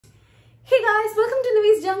Hey guys, welcome to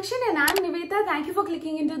Nivi's Junction and I'm Niveta. Thank you for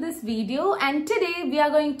clicking into this video, and today we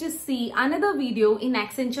are going to see another video in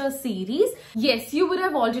Accenture series. Yes, you would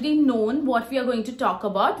have already known what we are going to talk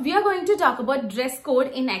about. We are going to talk about dress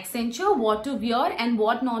code in Accenture, what to wear and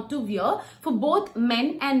what not to wear for both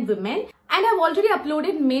men and women. And I've already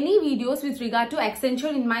uploaded many videos with regard to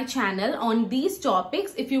Accenture in my channel on these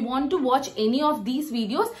topics. If you want to watch any of these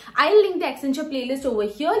videos, I'll link the Accenture playlist over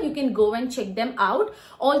here. You can go and check them out.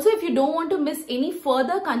 Also, if you don't want to miss any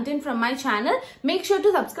further content from my channel, make sure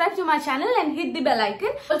to subscribe to my channel and hit the bell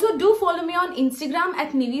icon. Also, do follow me on Instagram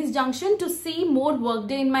at Nivi's Junction to see more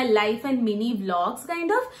workday in my life and mini vlogs kind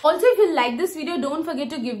of. Also, if you like this video, don't forget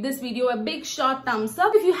to give this video a big short thumbs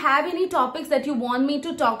up. If you have any topics that you want me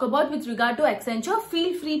to talk about with regard to Accenture,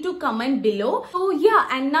 feel free to comment below. So yeah,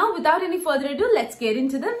 and now without any further ado, let's get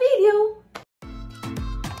into the video.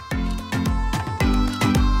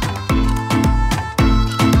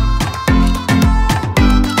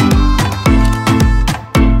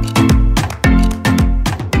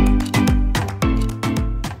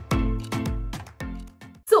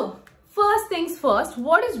 First,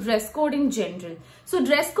 what is dress code in general? So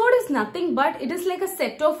dress code is nothing but it is like a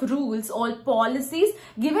set of rules or policies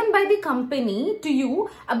given by the company to you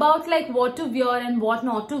about like what to wear and what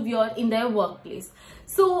not to wear in their workplace.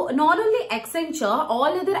 So not only Accenture,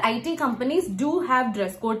 all other IT companies do have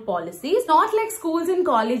dress code policies. Not like schools and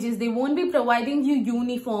colleges, they won't be providing you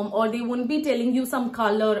uniform or they won't be telling you some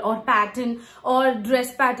color or pattern or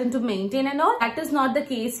dress pattern to maintain and all. That is not the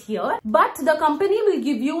case here. But the company will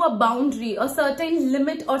give you a boundary, a certain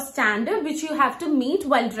limit or standard which you have to meet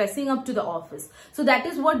while dressing up to the office. So that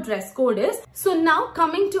is what dress code is. So now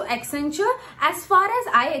coming to Accenture, as far as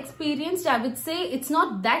I experienced, I would say it's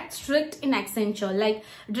not that strict in Accenture. Like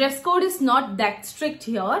dress code is not that strict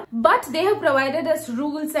here, but they have provided us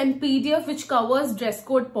rules and PDF which covers dress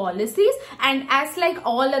code policies. And as like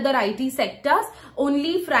all other IT sectors,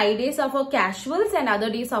 only Fridays are for casuals and other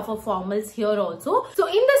days are for formals here also. So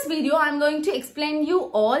in this video, I'm going to explain you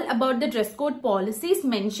all about the dress code policies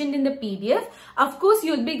mentioned in the PDF. Of course,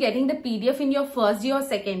 you'll be getting the PDF in your first day or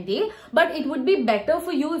second day, but it would be better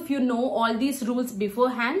for you if you know all these rules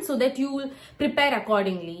beforehand so that you will prepare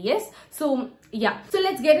accordingly. Yes. So yeah, so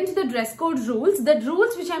let's get into the dress code rules. The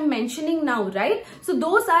rules which I'm mentioning now, right? So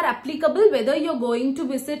those are applicable whether you're going to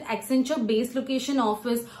visit Accenture base location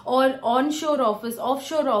office or onshore office,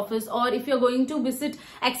 offshore office, or if you're going to visit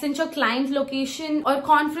Accenture client location or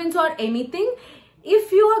conference or anything.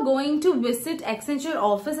 If you are going to visit Accenture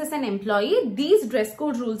office as an employee, these dress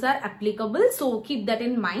code rules are applicable. So keep that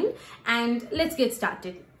in mind and let's get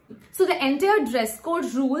started. So the entire dress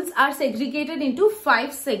code rules are segregated into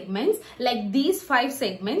 5 segments. Like these 5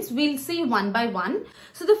 segments, we'll see one by one.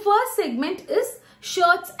 So the first segment is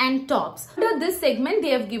shirts and tops. Under this segment, they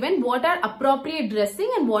have given what are appropriate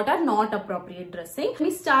dressing and what are not appropriate dressing.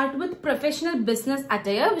 We start with professional business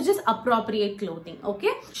attire, which is appropriate clothing.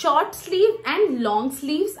 Okay, short sleeve and long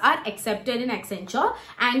sleeves are accepted in Accenture,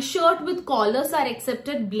 and shirt with collars are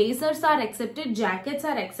accepted, blazers are accepted, jackets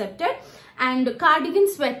are accepted, and cardigan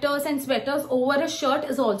sweaters and sweaters over a shirt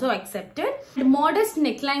is also accepted. Modest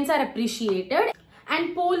necklines are appreciated.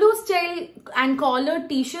 And polo style and collared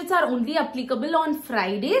t-shirts are only applicable on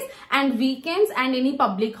Fridays and weekends and any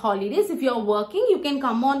public holidays. If you're working, you can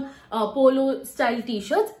come on polo style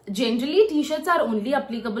t-shirts. Generally, t-shirts are only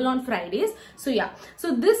applicable on Fridays. So yeah,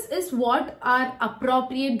 so this is what are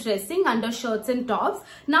appropriate dressing under shirts and tops.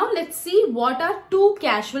 Now let's see what are too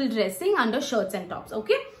casual dressing under shirts and tops.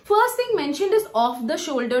 Okay. First thing mentioned is off the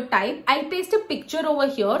shoulder type. I'll paste a picture over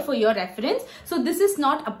here for your reference. So this is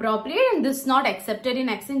not appropriate and this is not accepted in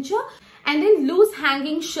Accenture. And then loose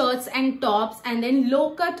hanging shirts and tops, and then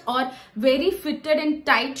low cut or very fitted and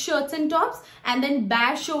tight shirts and tops, and then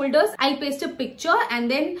bare shoulders. I'll paste a picture.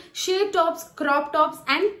 And then sheer tops, crop tops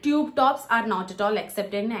and tube tops are not at all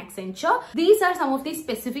accepted in Accenture. These are some of the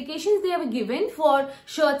specifications they have given for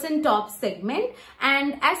shirts and tops segment.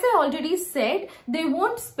 And as I already said, they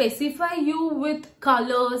won't specify you with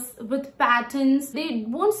colors, with patterns. They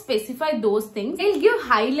won't specify those things. They'll give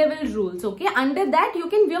high level rules. Okay, under that you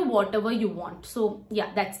can wear whatever you want. So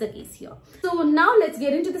yeah, that's the case here. So now let's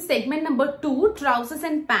get into the segment number 2, trousers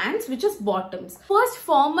and pants, which is bottoms. First,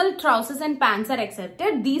 formal trousers and pants are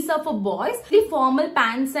accepted. These are for boys. The formal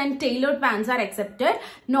pants and tailored pants are accepted,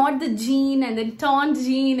 not the jean and then torn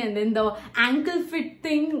jean and then the ankle fit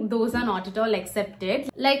thing. Those are not at all accepted.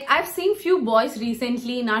 Like I've seen few boys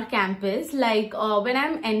recently in our campus, like when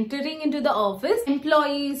I'm entering into the office,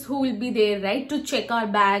 employees who will be there, right, to check our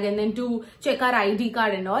bag and then to check our ID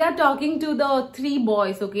card and all, they're talking to the 3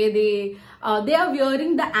 boys. Okay, they they are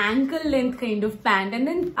wearing the ankle length kind of pant, and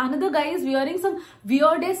then another guy is wearing some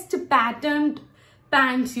weirdest patterned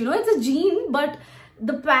pants. You know, it's a jean, but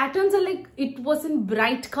the patterns are like, it was in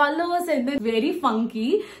bright colors and then very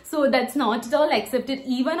funky. So that's not at all accepted.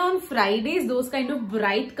 Even on Fridays, those kind of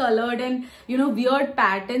bright colored and, you know, weird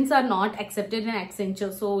patterns are not accepted in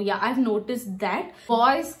Accenture. So yeah, I've noticed that.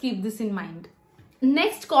 Boys, keep this in mind.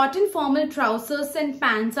 Next, cotton formal trousers and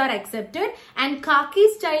pants are accepted, and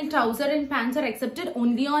khaki style trouser and pants are accepted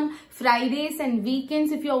only on Fridays and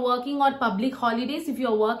weekends if you're working, or public holidays if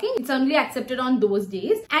you're working. It's only accepted on those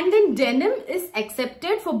days. And then denim is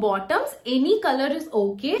accepted for bottoms. Any color is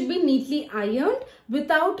okay. It should be neatly ironed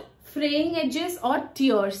without fraying edges or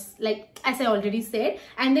tears, like as I already said.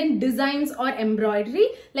 And then designs or embroidery,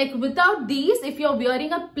 like without these, if you're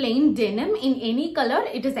wearing a plain denim in any color,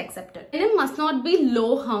 it is accepted. Denim must not be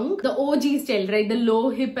low hung, the OG style, right? The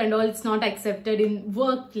low hip and all, it's not accepted in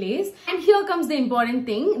workplace. And here comes the important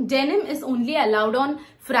thing. Denim is only allowed on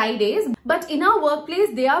Fridays, but in our workplace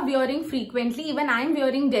they are wearing frequently. Even I am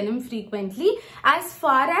wearing denim frequently, as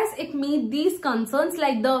far as it meets these concerns,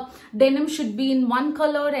 like the denim should be in one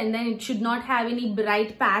color and then it should not have any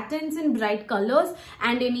bright patterns in bright colors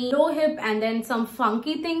and any low hip and then some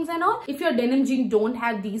funky things and all. If your denim jean don't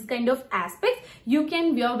have these kind of aspects, you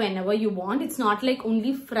can wear whenever you want. It's not like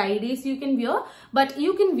only Fridays you can wear, but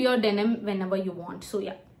you can wear denim whenever you want. So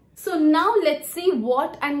yeah. So now let's see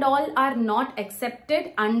what and all are not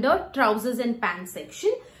accepted under trousers and pants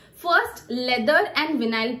section. First, leather and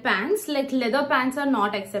vinyl pants. Like leather pants are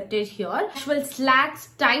not accepted here. Casual slacks,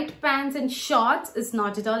 tight pants and shorts is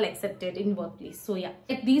not at all accepted in workplace. So yeah,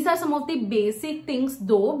 these are some of the basic things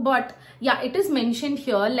though, but yeah, it is mentioned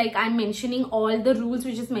here. Like I'm mentioning all the rules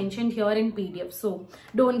which is mentioned here in PDF. So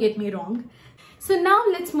don't get me wrong. So now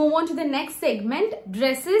let's move on to the next segment,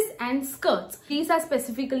 dresses and skirts. These are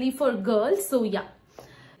specifically for girls. So yeah,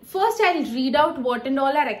 first I'll read out what and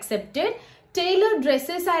all are accepted. Tailored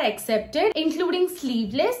dresses are accepted, including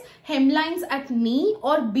sleeveless, hemlines at knee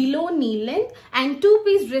or below knee length, and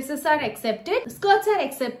two-piece dresses are accepted. Skirts are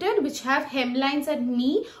accepted which have hemlines at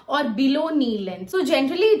knee or below knee length. So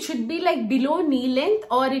generally it should be like below knee length,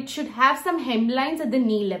 or it should have some hemlines at the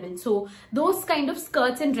knee level. So those kind of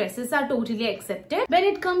skirts and dresses are totally accepted. When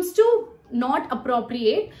it comes to not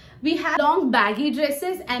appropriate, we have long baggy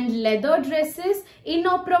dresses and leather dresses.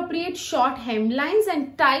 Inappropriate short hemlines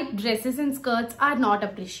and tight dresses and skirts are not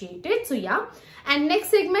appreciated. So yeah. And next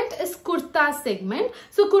segment is kurta segment.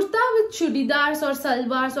 So kurta with chudidars or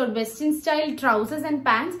salwars or western style trousers and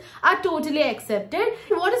pants are totally accepted.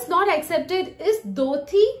 What is not accepted is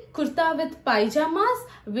dhoti, kurta with pajamas,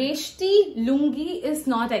 veshti, lungi is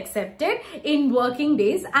not accepted in working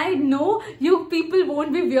days. I know you people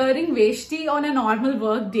won't be wearing veshti on a normal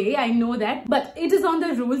work day. I know that, but it is on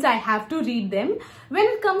the rules. I have to read them. When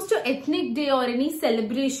it comes to ethnic day or any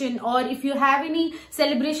celebration, or if you have any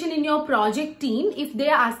celebration in your project team, if they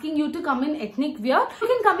are asking you to come in ethnic wear, you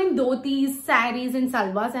can come in dhotis, saris and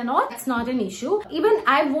salwars and all. It's not an issue. Even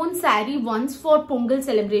I've worn sari once for Pongal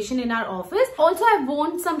celebration in our office. Also, I've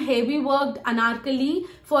worn some heavy worked anarkali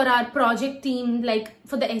for our project team, like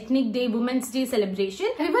for the ethnic day, women's day celebration.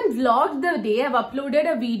 I even vlogged the day. I've uploaded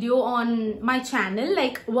a video on my channel,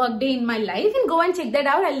 like work day in my life. You can go and check that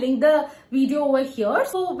out. I'll link the video over here.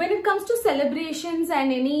 So when it comes to celebrations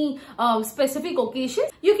and any specific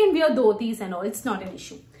occasions, you can wear dhotis and all. It's not an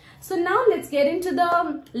issue. So now let's get into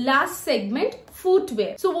the last segment,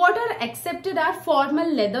 footwear. So what are accepted are formal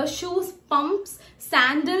leather shoes, pumps,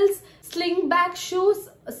 sandals, slingback shoes,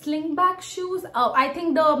 I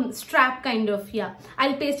think the strap kind of, yeah,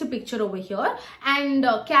 I'll paste a picture over here, and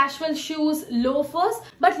casual shoes, loafers,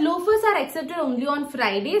 but loafers are accepted only on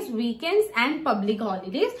Fridays, weekends and public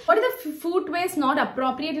holidays. What are the footwears not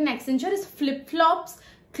appropriate in Accenture is flip-flops,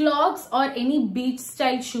 clogs or any beach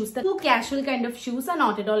style shoes. The two casual kind of shoes are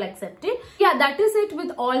not at all accepted. Yeah, that is it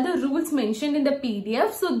with all the rules mentioned in the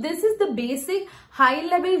PDF. So this is the basic high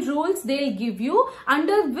level rules they'll give you,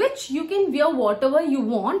 under which you can wear whatever you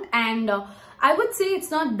want. And I would say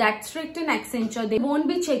it's not that strict in Accenture. They won't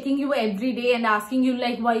be checking you every day and asking you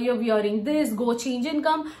like why you're wearing this, go change and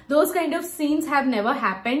come. Those kind of scenes have never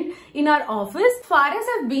happened in our office. As far as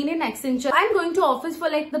I've been in Accenture, I'm going to office for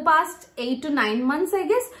like the past 8 to 9 months, I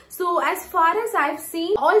guess. So as far as I've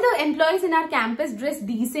seen, all the employees in our campus dress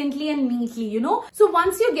decently and neatly, you know. So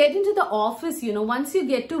once you get into the office, you know, once you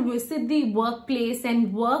get to visit the workplace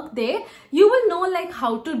and work there, you will know like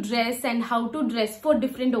how to dress and how to dress for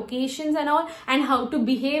different occasions and all. and how to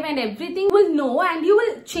behave and everything, you will know and you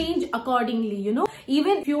will change accordingly, you know.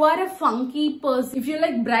 Even if you are a funky person, if you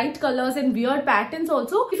like bright colors and weird patterns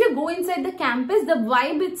also, if you go inside the campus, the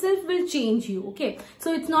vibe itself will change you, okay.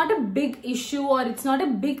 So it's not a big issue or it's not a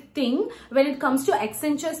big thing when it comes to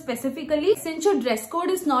Accenture specifically. Accenture dress code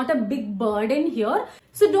is not a big burden here.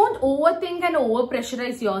 So don't overthink and over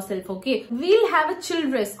pressurize yourself, okay. We'll have a chill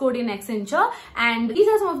dress code in Accenture, and these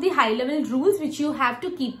are some of the high level rules which you have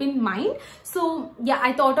to keep in mind. So yeah,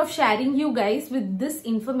 I thought of sharing you guys with this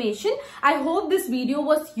information. I hope this video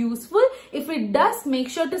was useful. If it does, make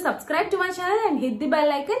sure to subscribe to my channel and hit the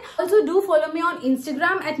bell icon. Also do follow me on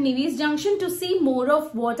Instagram at Nivi's Junction to see more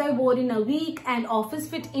of what I wore in a week and office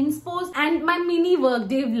fit inspos and my mini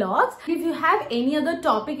workday vlogs. If you have any other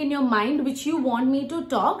topic in your mind which you want me to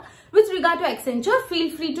talk with regard to Accenture, feel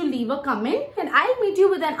free to leave a comment and I'll meet you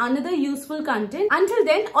with another useful content. Until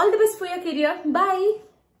then, all the best for your career. Bye.